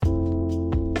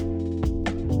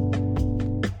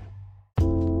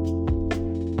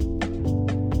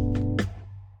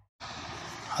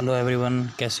Hello everyone,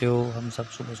 कैसे हो। हम सब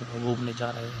सुबह सुबह घूमने जा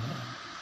रहे हैं।